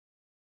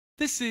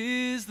This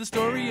is the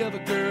story of a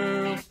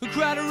girl who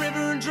cried a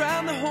river and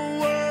drowned the whole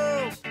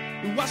world.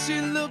 And while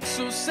she looks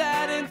so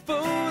sad in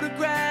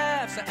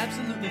photographs, I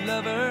absolutely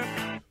love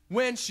her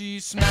when she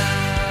smiles.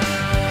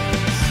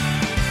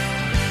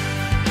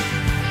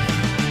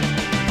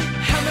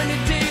 How many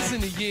days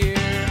in a year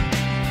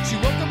she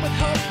woke up with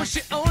hope, but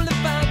she only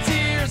found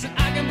tears? And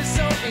I can be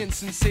so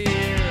insincere,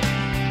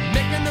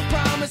 making the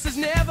promises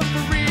never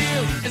for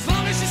real. As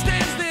long as she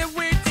stands there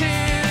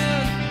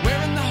waiting,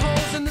 wearing the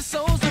holes in the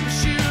soles of her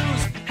shoes.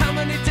 How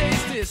many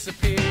days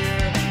disappear?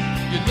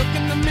 You look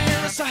in the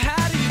mirror, so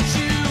how do you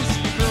choose?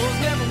 Your clothes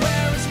never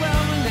wear as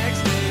well the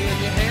next day,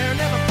 and your hair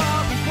never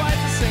falls in quite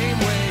the same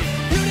way.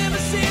 You never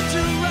seem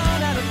to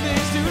run out of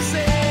things to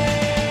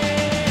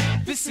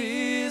say. This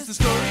is the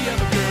story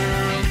of a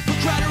girl who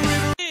cried a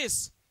river.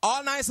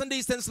 All nice and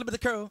decent, slip of the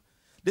curl.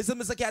 This is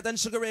Mr. Cat and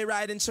Sugar Ray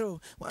riding through.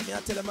 When me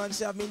I tell a man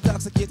she have me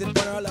intoxicated,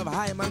 but her love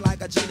high man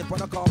like a genie,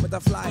 when I call me to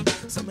fly.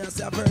 So me I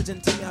say a virgin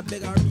to me, I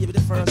beg her baby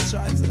the first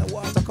try. So the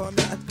water come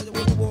me,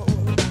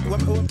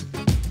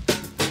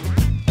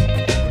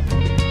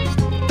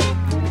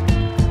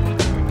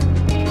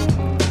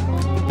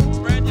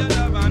 spread your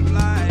love and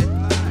fly.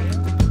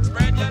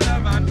 Spread your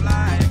love and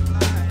fly.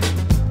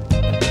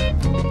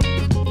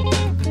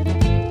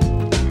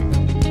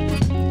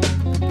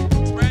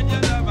 Spread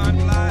your love and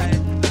fly.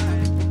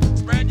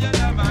 Spread your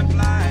love and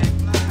fly.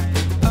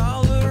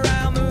 All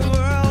around the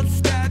world,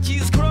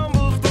 statues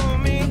crumble for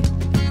me.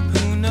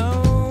 Who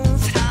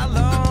knows how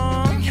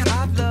long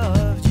I've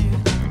loved you?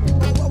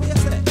 What we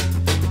say?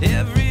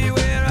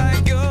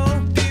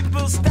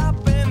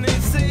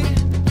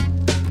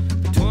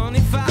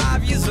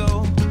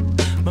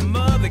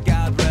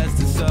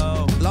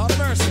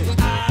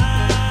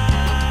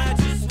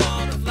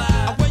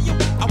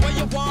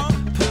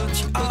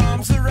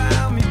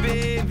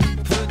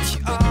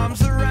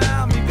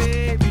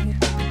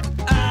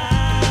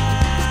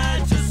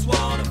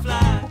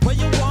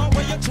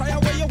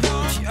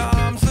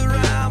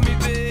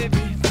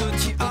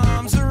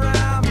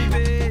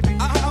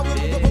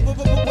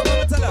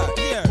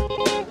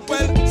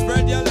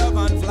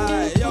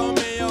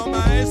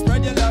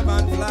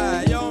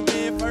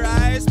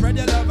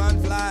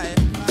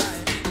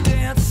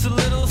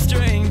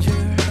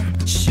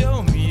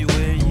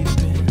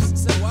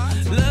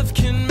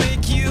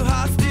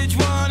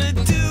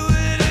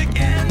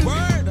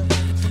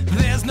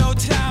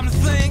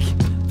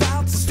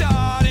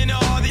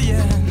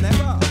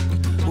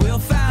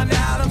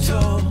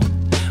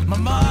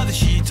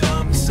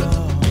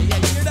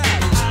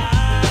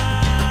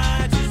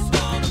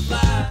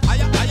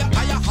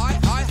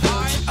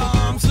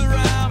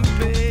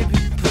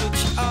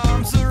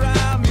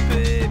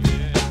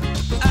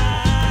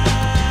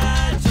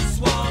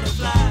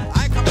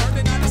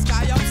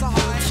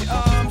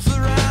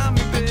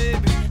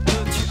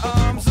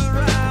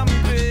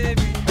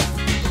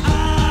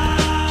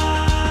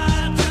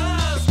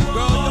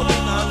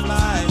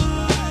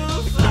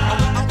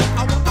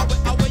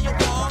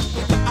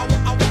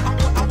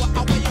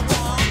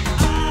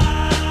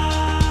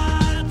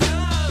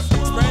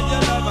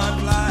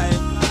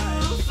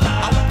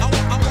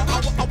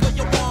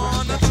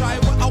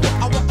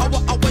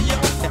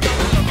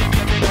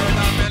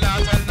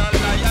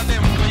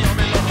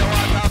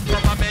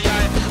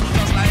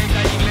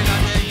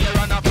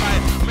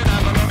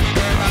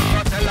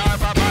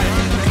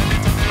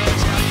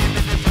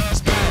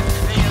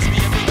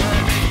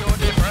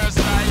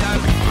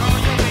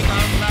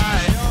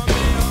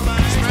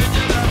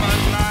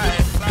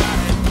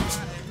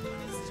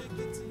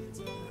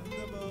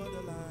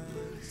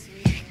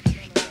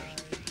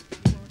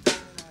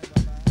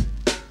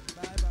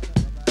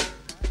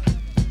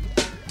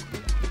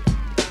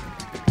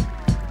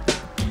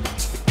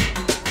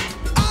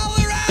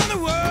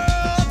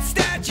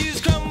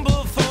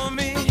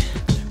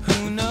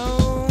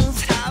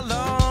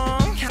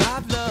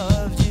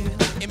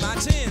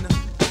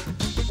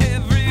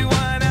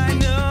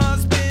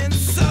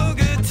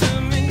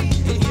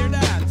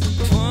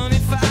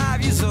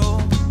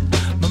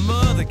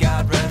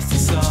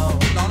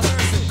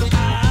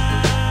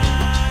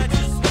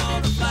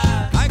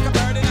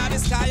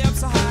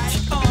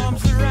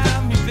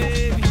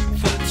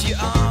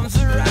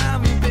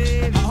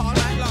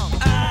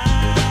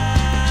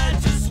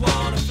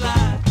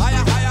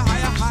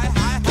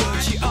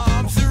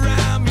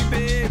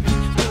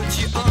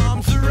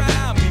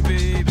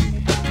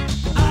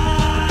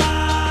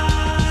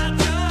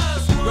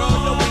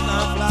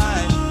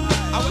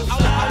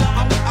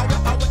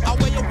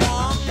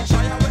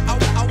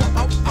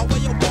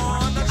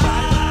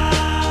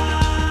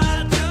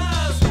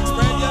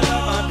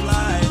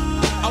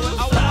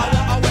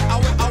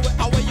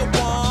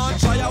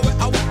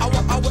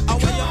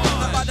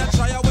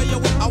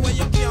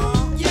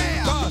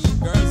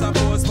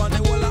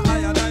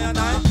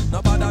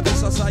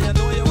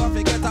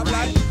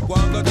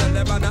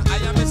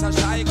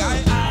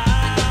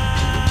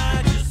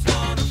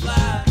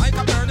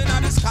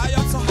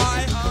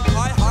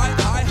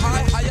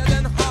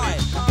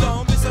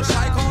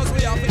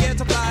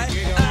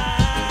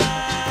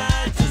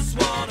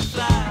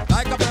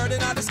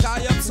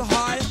 so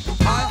high,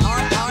 high,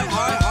 high, high,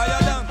 high,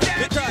 higher down.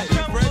 We cry,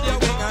 spread your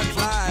wing and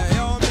fly.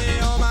 Oh me,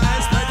 oh my,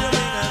 spread your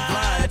wing and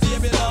fly.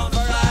 Baby, love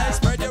for life,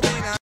 spread your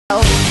wing and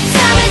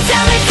Tell me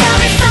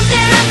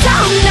something I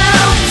don't know.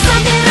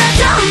 Something I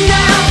don't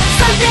know.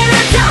 Something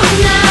I don't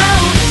know.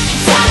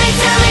 Tell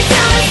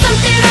me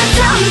something I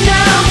don't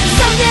know.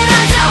 Something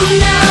I don't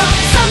know.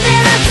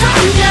 Something I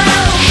don't know.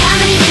 How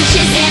many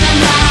inches in a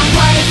mile?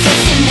 What it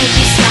takes to make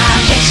you smile?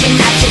 Just you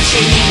not to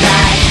treat me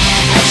right.